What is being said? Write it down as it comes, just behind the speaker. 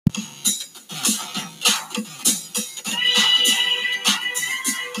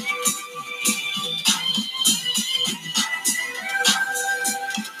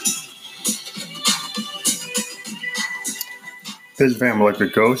This is Van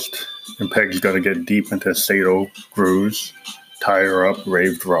Electric Ghost, and Peg's going to get deep into Sato grooves, tie her up,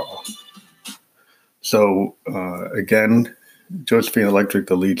 raved raw. So, again, Josephine Electric,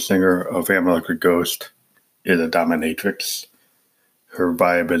 the lead singer of Van Electric Ghost, is a dominatrix. Her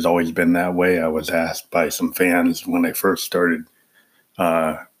vibe has always been that way. I was asked by some fans when I first started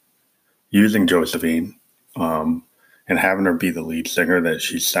using Josephine and having her be the lead singer that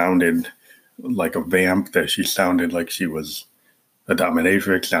she sounded like a vamp, that she sounded like she was a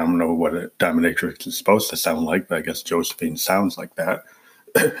dominatrix. I don't know what a dominatrix is supposed to sound like, but I guess Josephine sounds like that.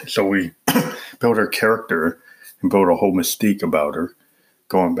 So we built her character and built a whole mystique about her,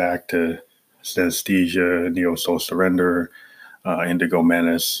 going back to Synesthesia, Neo Soul Surrender, Indigo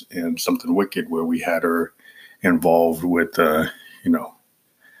Menace, and Something Wicked, where we had her involved with,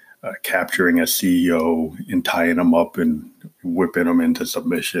 capturing a CEO and tying him up and whipping him into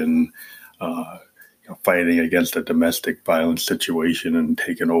submission, fighting against a domestic violence situation and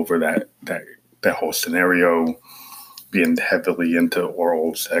taking over that whole scenario, being heavily into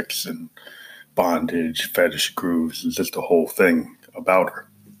oral sex and bondage, fetish grooves, and just the whole thing about her.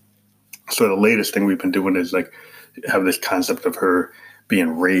 So the latest thing we've been doing is have this concept of her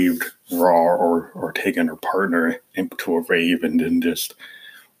being raved raw or taking her partner into a rave and then just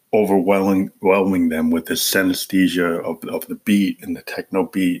overwhelming them with the synesthesia of the beat and the techno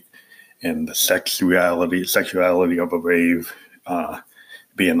beat and the sexuality of a rave,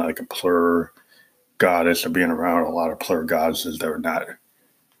 being like a plur goddess or being around a lot of plur goddesses that are not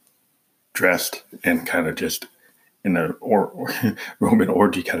dressed and kind of just in a Roman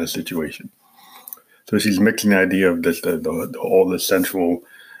orgy kind of situation. So she's mixing the idea of this, all the sensual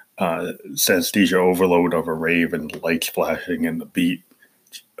synesthesia overload of a rave and the lights flashing and the beat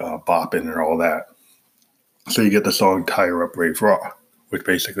bopping and all that. So you get the song Tie Her Up, Rave Raw, which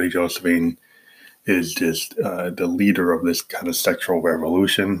basically Josephine is just the leader of this kind of sexual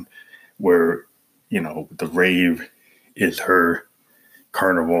revolution where, the rave is her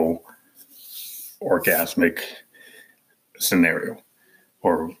carnival orgasmic scenario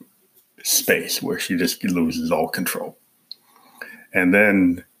or space where she just loses all control. And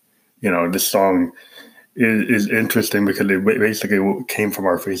then, this song is interesting because it basically came from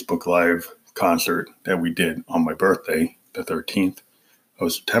our Facebook Live concert that we did on my birthday, the 13th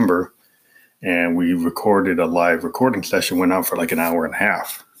of September. And we recorded a live recording session, went out for like an hour and a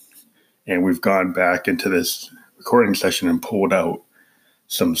half. And we've gone back into this recording session and pulled out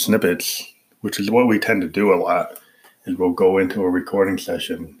some snippets, which is what we tend to do a lot. And we'll go into a recording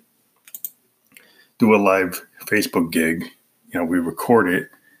session, do a live Facebook gig, we record it,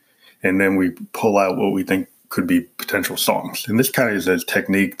 and then we pull out what we think could be potential songs. And this kind of is a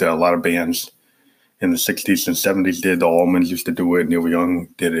technique that a lot of bands in the 60s and 70s did. The Allmans used to do it. Neil Young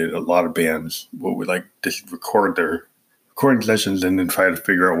did it. A lot of bands would just record their recording sessions and then try to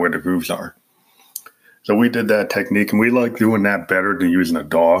figure out where the grooves are. So we did that technique, and we like doing that better than using a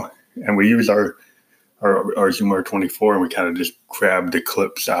DAW. And we use our Zoom R24, and we kind of just grab the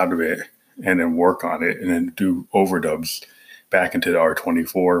clips out of it and then work on it and then do overdubs back into the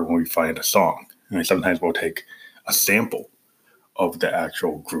R24 when we find a song. And sometimes we'll take a sample of the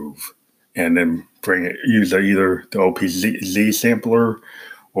actual groove and then use either the OPZ sampler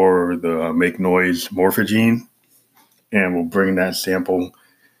or the Make Noise Morphogene, and we'll bring that sample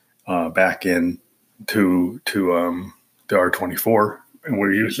back in to the R24, and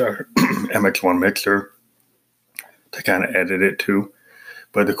we'll use our MX1 mixer to kind of edit it too.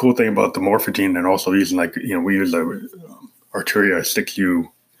 But the cool thing about the Morphogene, and also using we use a Arturia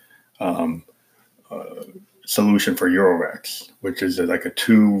 6U solution for Eurorack, which is like a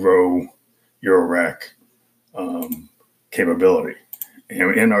 2-row Eurorack capability.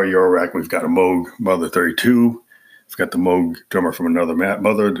 And in our Eurorack, we've got a Moog Mother 32. We've got the Moog drummer from another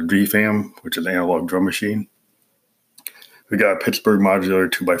mother, the DFAM, which is an analog drum machine. We got a Pittsburgh modular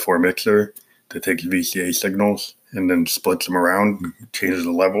 2x4 mixer that takes VCA signals and then splits them around and changes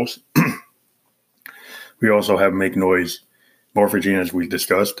the levels. We also have Make Noise Morphogene, as we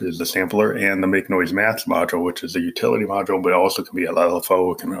discussed, is the sampler, and the Make Noise Maths module, which is a utility module, but also can be a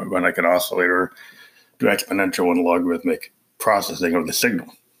LFO. It can run like an oscillator, do exponential and logarithmic processing of the signal.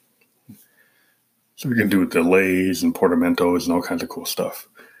 So we can do delays and portamentos and all kinds of cool stuff.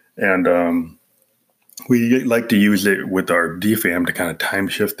 And we like to use it with our DFAM to kind of time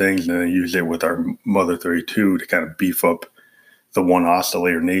shift things, and then use it with our Mother 32 to kind of beef up the one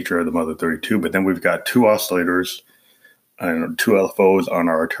oscillator nature of the Mother 32. But then we've got 2 oscillators and 2 LFOs on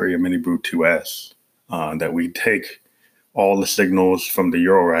our Arturia Mini Brute 2S that we take all the signals from the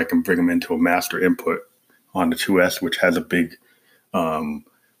Eurorack and bring them into a master input on the 2S, which has a big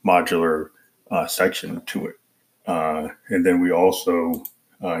modular section to it. And then we also,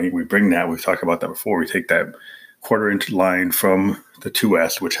 we bring that, we've talked about that before, we take that quarter-inch line from the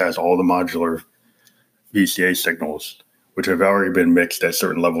 2S, which has all the modular VCA signals, which have already been mixed at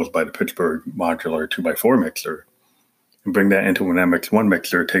certain levels by the Pittsburgh modular 2x4 mixer, and bring that into an MX1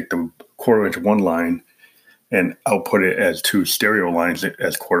 mixer, take the quarter-inch one line and output it as two stereo lines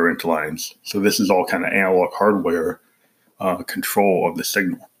as quarter-inch lines. So this is all kind of analog hardware control of the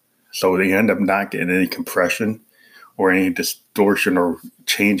signal. So they end up not getting any compression or any distortion or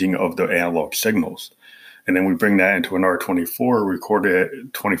changing of the analog signals. And then we bring that into an R24, record it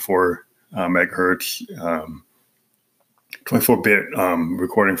at 24 megahertz, 24-bit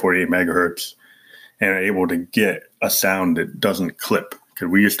recording 48 megahertz, and are able to get a sound that doesn't clip. Because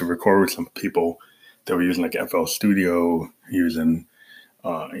we used to record with some people that were using like FL Studio, using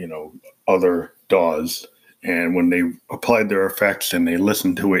other DAWs, and when they applied their effects and they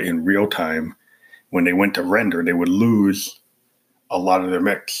listened to it in real time, when they went to render, they would lose a lot of their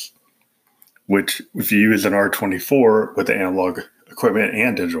mix. Which, if you use an R24 with the analog equipment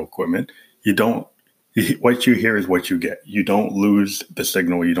and digital equipment, what you hear is what you get. You don't lose the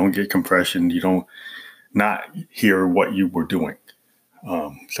signal. You don't get compression. You don't not hear what you were doing.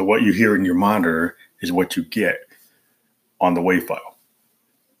 So what you hear in your monitor is what you get on the WAV file,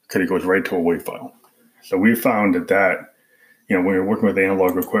 because it goes right to a WAV file. So we found that when you're working with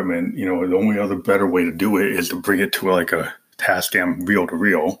analog equipment, the only other better way to do it is to bring it to like a Tascam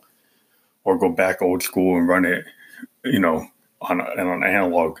reel-to-reel, or go back old school and run it, on an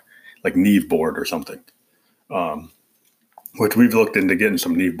analog like Neve board or something. Which we've looked into getting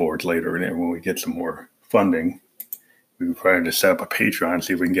some Neve boards later, and when we get some more funding, we trying to set up a Patreon,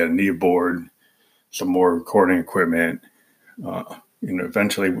 see if we can get a Neve board, some more recording equipment.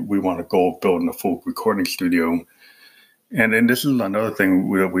 Eventually we want to go building a full recording studio. And then this is another thing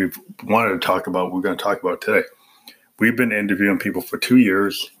we've wanted to talk about. We're going to talk about today. We've been interviewing people for 2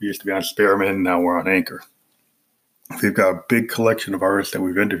 years. We used to be on Spearman, now we're on Anchor. We've got a big collection of artists that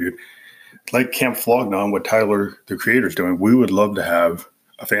we've interviewed. Like Camp Flognon, what Tyler, the creator, is doing, we would love to have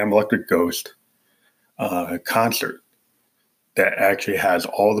a Phantom Electric Ghost concert that actually has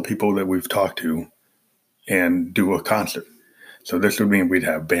all the people that we've talked to and do a concert. So this would mean we'd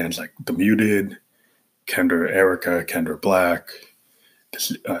have bands like The Muted, Erica, Kendra Black,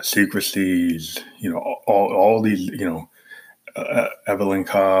 Secrecies, all these, Evelyn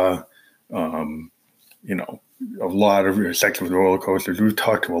Ka, a lot of Sex with Roller Coasters. We've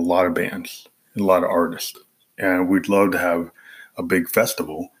talked to a lot of bands, a lot of artists, and we'd love to have a big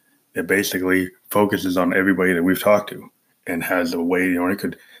festival that basically focuses on everybody that we've talked to and has a way, it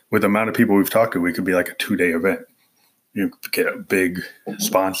could, with the amount of people we've talked to, we could be like a 2-day event. You get a big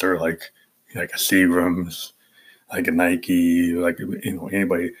sponsor like a Seagram's, like a Nike, like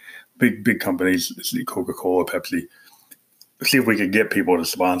anybody, big companies, Coca-Cola, Pepsi. See if we could get people to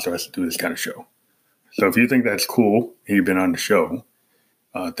sponsor us to do this kind of show. So if you think that's cool, and you've been on the show,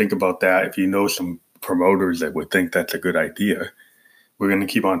 think about that. If you know some promoters that would think that's a good idea, we're going to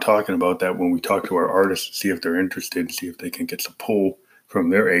keep on talking about that when we talk to our artists, see if they're interested, see if they can get some pull from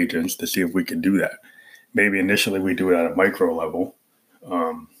their agents to see if we can do that. Maybe initially we do it at a micro level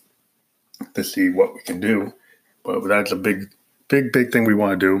to see what we can do. But that's a big thing we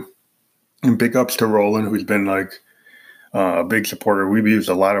want to do. And big ups to Roland, who's been like a big supporter. We've used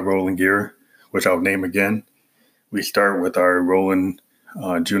a lot of Roland gear, which I'll name again. We start with our Roland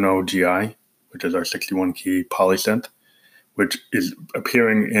Juno GI, which is our 61-key polysynth, which is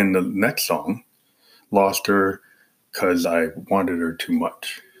appearing in the next song, Lost Her Because I Wanted Her Too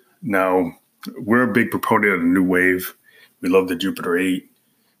Much. Now, we're a big proponent of the new wave. We love the Jupiter 8,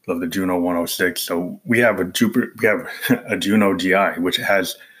 love the Juno 106. So we have a Juno GI, which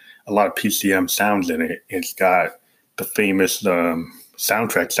has a lot of PCM sounds in it. It's got the famous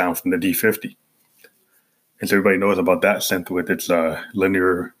soundtrack sound from the D50. And so everybody knows about that synth with its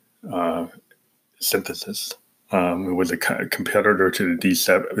linear synthesis. It was a competitor to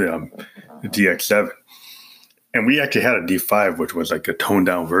the the DX7. And we actually had a D5, which was like a toned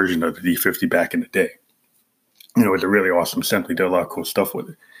down version of the D50 back in the day. It was a really awesome synth. We did a lot of cool stuff with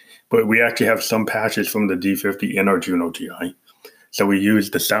it. But we actually have some patches from the D50 in our Juno GI. So we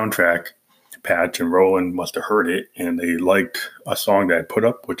used the soundtrack patch, and Roland must have heard it, and they liked a song that I put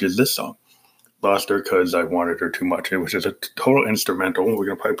up, which is this song, Lost Her Because I Wanted Her Too Much, which is a total instrumental. We're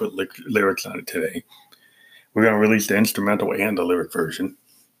going to probably put lyrics on it today. We're going to release the instrumental and the lyric version.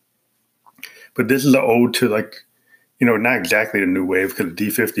 But this is an ode to, not exactly the new wave, because the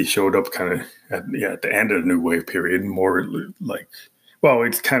D50 showed up kind of at the end of the new wave period, more like, well,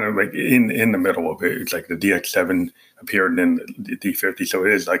 it's kind of like in the middle of it. It's like the DX7 appeared in the D50, so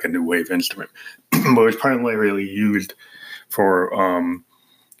it is like a new wave instrument. but it's primarily used for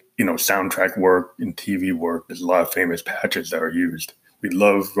soundtrack work and TV work. There's a lot of famous patches that are used. We'd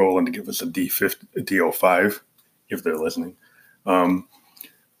love Roland to give us a D05 if they're listening.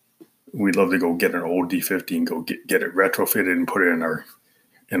 We'd love to go get an old D50 and go get it retrofitted and put it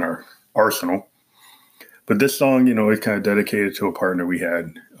in our arsenal. But this song, is kind of dedicated to a partner we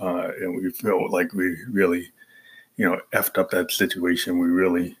had, and we felt like we really, effed up that situation. We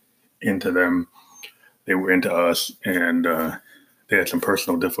really into them. They were into us, and they had some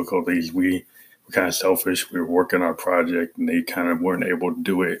personal difficulties. We were kind of selfish. We were working on our project, and they kind of weren't able to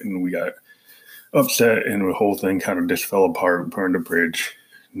do it, and we got upset, and the whole thing kind of just fell apart, burned the bridge,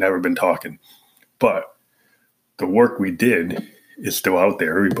 never been talking. But the work we did is still out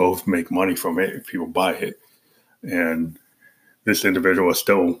there. We both make money from it if people buy it. And this individual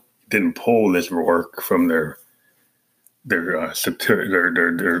still didn't pull this work from their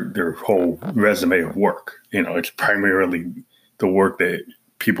whole resume of work. It's primarily the work that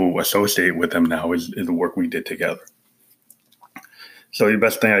people associate with them now is the work we did together. So the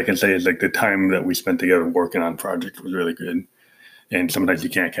best thing I can say is like the time that we spent together working on projects was really good. And sometimes you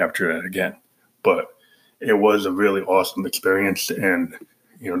can't capture that again. But it was a really awesome experience. And,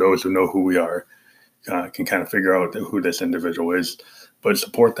 those who know who we are can kind of figure out who this individual is. But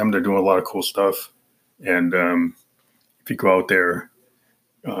support them. They're doing a lot of cool stuff. And if you go out there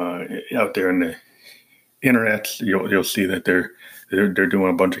in the internet, you'll see that they're doing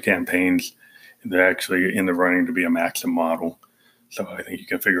a bunch of campaigns. And they're actually in the running to be a Maxim model. So I think you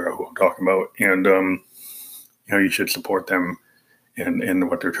can figure out who I'm talking about. And, you should support them in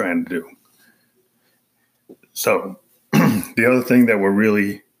what they're trying to do. So the other thing that we're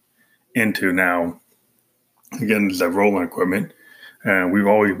really into now, again, is the Roland equipment. We've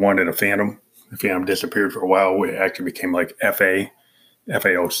always wanted a Phantom. The Phantom disappeared for a while. It actually became like FA07,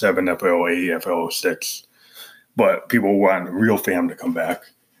 FA08, FA06. But people want a real Phantom to come back.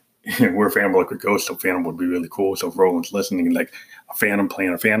 We're Phantom Liquid Ghost, so Phantom would be really cool. So if Roland's listening, like a Phantom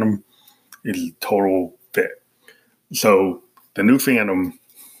playing a Phantom is a total fit. So the new Phantom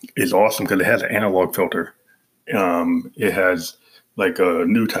is awesome because it has an analog filter. It has like a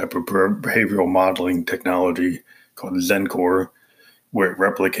new type of behavioral modeling technology called Zencore, where it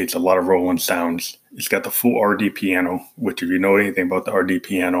replicates a lot of Roland sounds. It's got the full RD piano, which if you know anything about the RD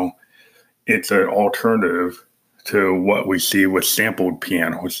piano, it's an alternative to what we see with sampled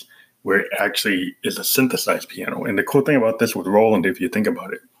pianos, where it actually is a synthesized piano. And the cool thing about this with Roland, if you think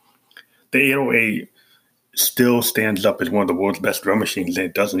about it, the 808 still stands up as one of the world's best drum machines, and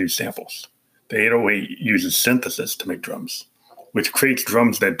it doesn't use samples. The 808 uses synthesis to make drums, which creates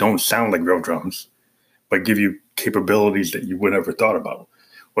drums that don't sound like real drums, but give you capabilities that you would never thought about.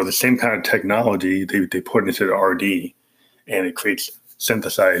 Or the same kind of technology they put into the RD, and it creates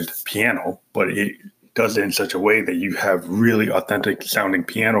synthesized piano, but it does it in such a way that you have really authentic sounding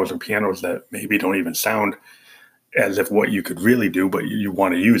pianos, or pianos that maybe don't even sound as if what you could really do, but you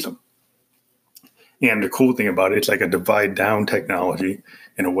want to use them. And the cool thing about it, it's like a divide down technology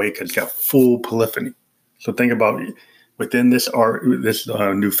in a way because it's got full polyphony. So think about it. Within this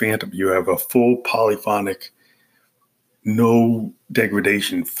new Phantom, you have a full polyphonic, no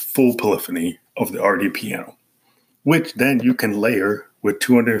degradation, full polyphony of the RD piano, which then you can layer with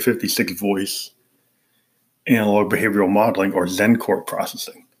 256 voice analog behavioral modeling or Zencore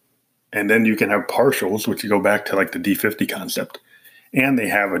processing. And then you can have partials, which you go back to like the D50 concept. And they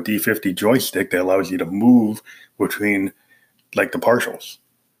have a D50 joystick that allows you to move between like the partials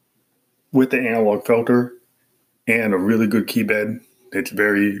with the analog filter and a really good key bed. It's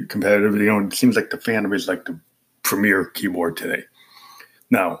very competitive. It seems like the Phantom is like the premier keyboard today.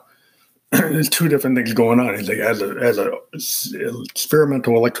 Now, there's two different things going on. It's like as a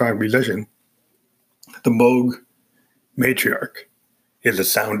experimental electronic musician, the Moog Matriarch is a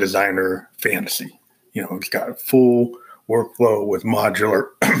sound designer fantasy. It's got full workflow with modular,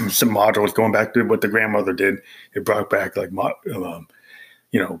 some modules going back to what the grandmother did. It brought back like,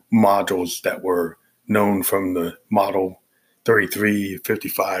 modules that were known from the Model 33,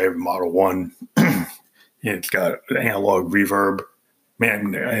 55, Model 1. It's got analog reverb,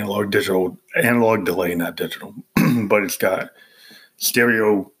 analog delay, not digital, but it's got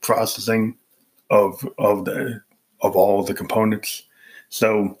stereo processing of all the components.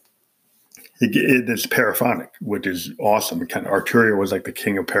 So it is paraphonic, which is awesome. Kind of Arturia was like the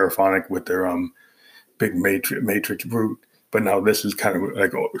king of paraphonic with their big matrix brute, but now this is kind of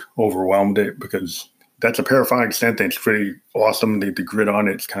like overwhelmed it because that's a paraphonic synth. And it's pretty awesome. The grid on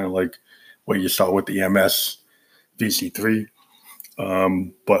it's kind of like what you saw with the MS VC3,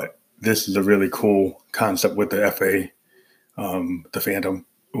 but this is a really cool concept with the FA, the Phantom.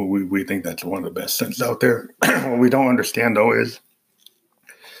 we think that's one of the best synths out there. What we don't understand, though, is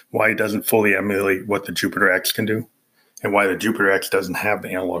why it doesn't fully emulate what the Jupiter X can do, and why the Jupiter X doesn't have the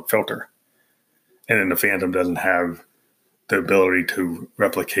analog filter, and then the Phantom doesn't have the ability to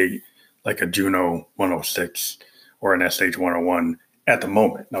replicate like a Juno 106 or an SH 101 at the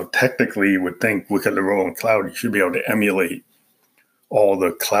moment. Now, technically, you would think because of the rolling cloud, you should be able to emulate all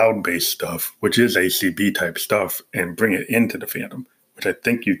the cloud-based stuff, which is ACB type stuff, and bring it into the Phantom, which I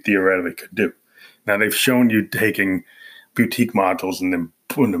think you theoretically could do. Now, they've shown you taking boutique modules and then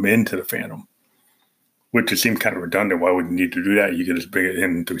putting them into the Phantom, which just seems kind of redundant. Why would you need to do that? You could just bring it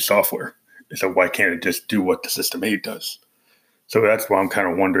in through software. So why can't it just do what the System 8 does? So that's why I'm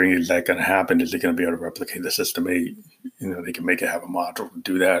kind of wondering, is that going to happen? Is it going to be able to replicate the System 8? They can make it have a module to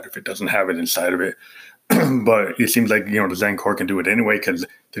do that if it doesn't have it inside of it. But it seems like, the Zencore can do it anyway because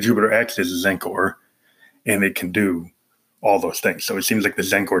the Jupiter X is a Zencore and it can do all those things. So it seems like the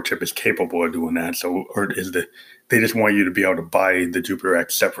Zencore chip is capable of doing that. So, they just want you to be able to buy the Jupiter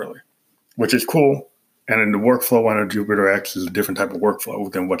X separately, which is cool. And then the workflow on a Jupiter X is a different type of workflow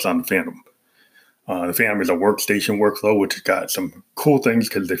than what's on the Phantom. The Phantom is a workstation workflow, which has got some cool things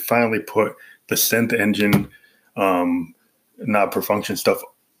because they finally put the synth engine, knob per function stuff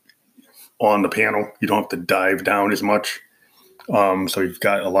on the panel. You don't have to dive down as much. So you've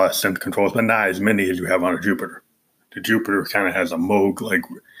got a lot of synth controls, but not as many as you have on a Jupiter. The Jupiter kind of has a Moog like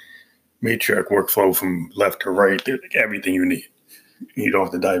matriarch workflow from left to right, everything you need. You don't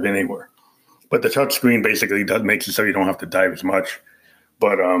have to dive in anywhere. But the touchscreen basically makes it so you don't have to dive as much.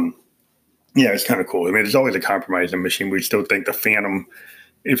 But yeah, it's kind of cool. I mean, there's always a compromise in a machine. We still think the Phantom,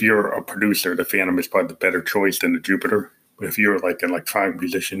 if you're a producer, the Phantom is probably the better choice than the Jupiter. But if you're like an electronic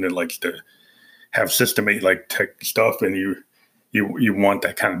musician that likes to have System 8 like tech stuff and you want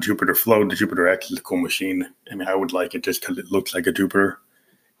that kind of Jupiter flow, the Jupiter X is a cool machine. I mean, I would like it just because it looks like a Jupiter.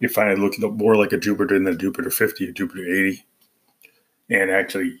 You find it looks more like a Jupiter than the Jupiter 50 or Jupiter 80. And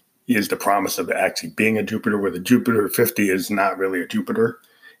actually is the promise of actually being a Jupiter, where the Jupiter 50 is not really a Jupiter.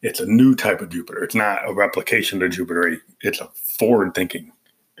 It's a new type of Jupiter. It's not a replication of the Jupiter 8. It's a forward-thinking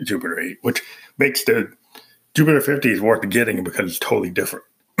Jupiter 8, which makes the Jupiter 50 is worth getting because it's totally different.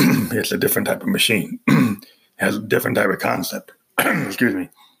 It's a different type of machine. It has a different type of concept. Excuse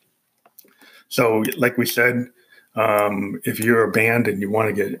me. So, like we said, if you're a band and you want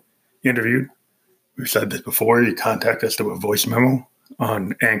to get interviewed, we've said this before, you contact us through a voice memo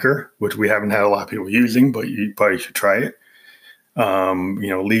on Anchor, which we haven't had a lot of people using, but you probably should try it.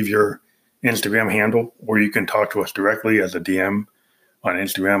 Leave your Instagram handle, or you can talk to us directly as a DM on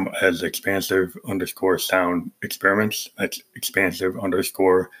Instagram as expansive_sound experiments. That's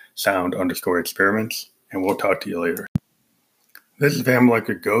expansive_sound experiments. And we'll talk to you later. This is Van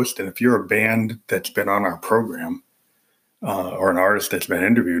Molecular Ghost. And if you're a band that's been on our program, or an artist that's been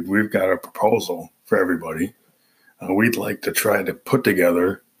interviewed, we've got a proposal for everybody. We'd like to try to put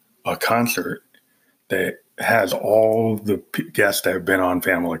together a concert that has all the guests that have been on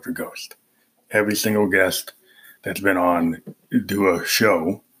Van Molecular Ghost. Every single guest that's been on, do a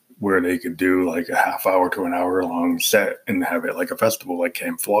show where they could do like a half hour to an hour long set and have it like a festival like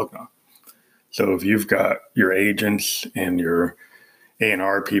Camp Flogna. So if you've got your agents and your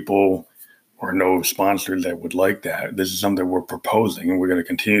A&R people or no sponsors that would like that, this is something we're proposing, and we're going to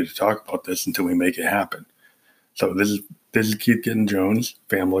continue to talk about this until we make it happen. So this is Keith Giddens Jones,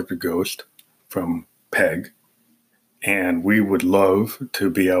 Van Molecular Ghost from PEG, and we would love to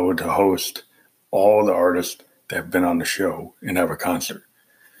be able to host all the artists that have been on the show and have a concert.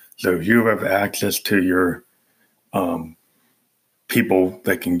 So if you have access to your people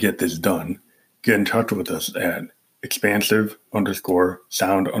that can get this done, get in touch with us at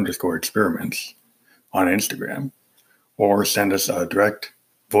expansive_sound_experiments on Instagram, or send us a direct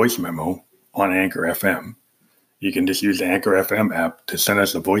voice memo on Anchor FM. You can just use the Anchor FM app to send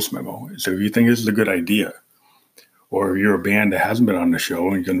us a voice memo. So if you think this is a good idea, or if you're a band that hasn't been on the show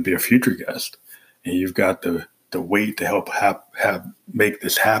and you're going to be a future guest, and you've got the weight to help make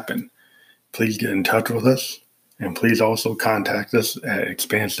this happen, please get in touch with us. And please also contact us at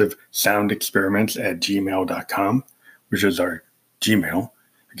expansivesoundexperiments@gmail.com, which is our Gmail.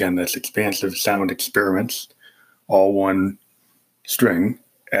 Again, that's expansivesoundexperiments, all one string,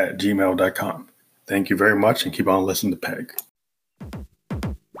 @gmail.com. Thank you very much, and keep on listening to PEG.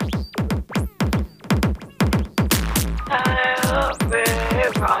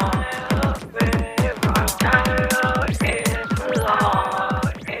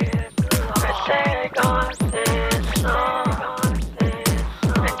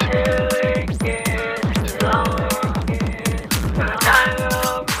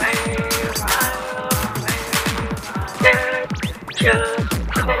 Just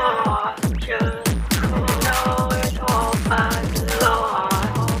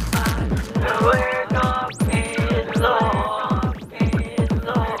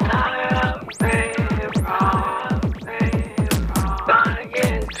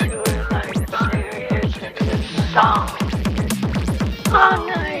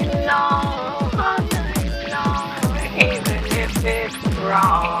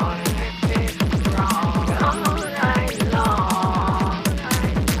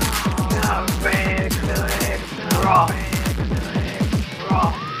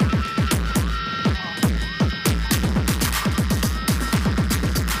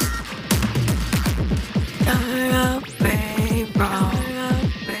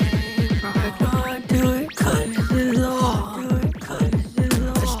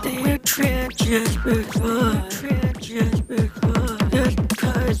Just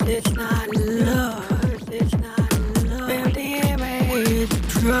because it's not love, and the MA is a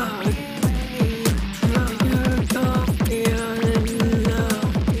drug. You're gonna feel the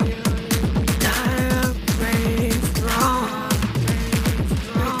love. I'm brave, wrong.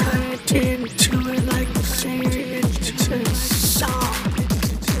 I cut into it like a singer into a song.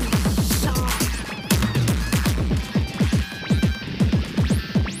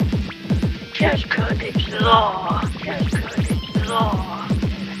 Just 'cause it's law, just 'cause it's law,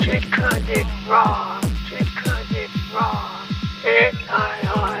 just 'cause it's wrong, just 'cause it's wrong. It's on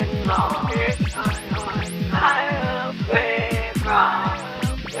law, it's on higher way, wrong.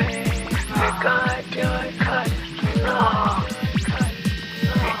 We're gonna do it 'cause it's law.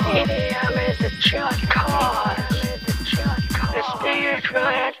 EDM is a just cause, the stage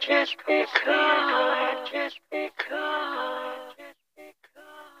right just because, just because.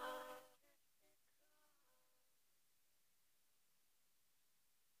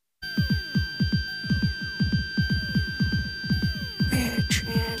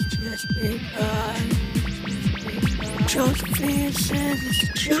 Josephine says it's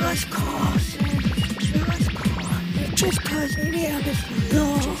just cause, just cause EDM is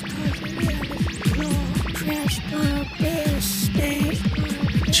law, transfer best state,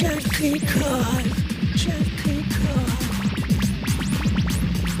 just because.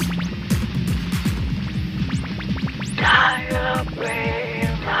 Higher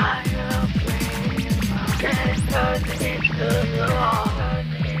brave, just cause it's the law.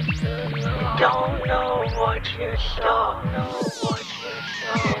 Don't know what you saw,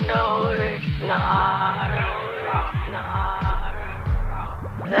 you know it's not.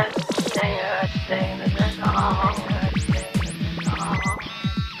 Let's sing the song.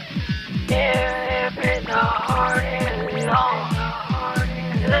 If it's hard and long,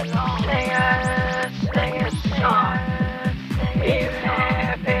 let's sing a song. Even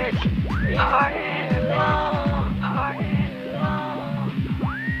if it's hard and long.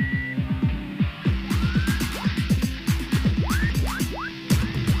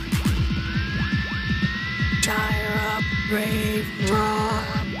 Brave, wrong.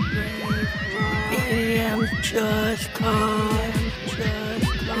 EDM's just cause.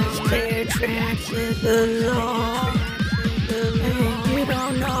 Their tracks is the law. And you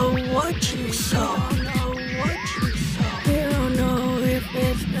don't know what you saw. You don't know if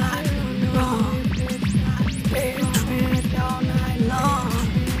it's not wrong. Their tracks all night long.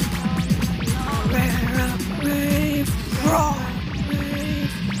 Brave, wrong.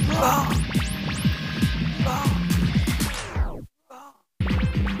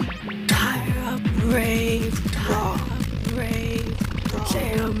 Brave,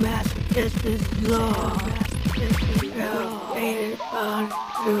 sadomasochist is law. Elevated on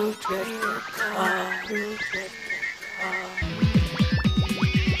through just a car.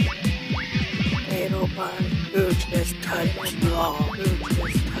 Fatal bond through just touch law.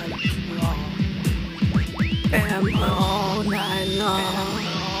 Bam all night long.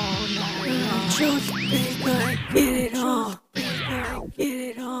 Just be gonna get it on.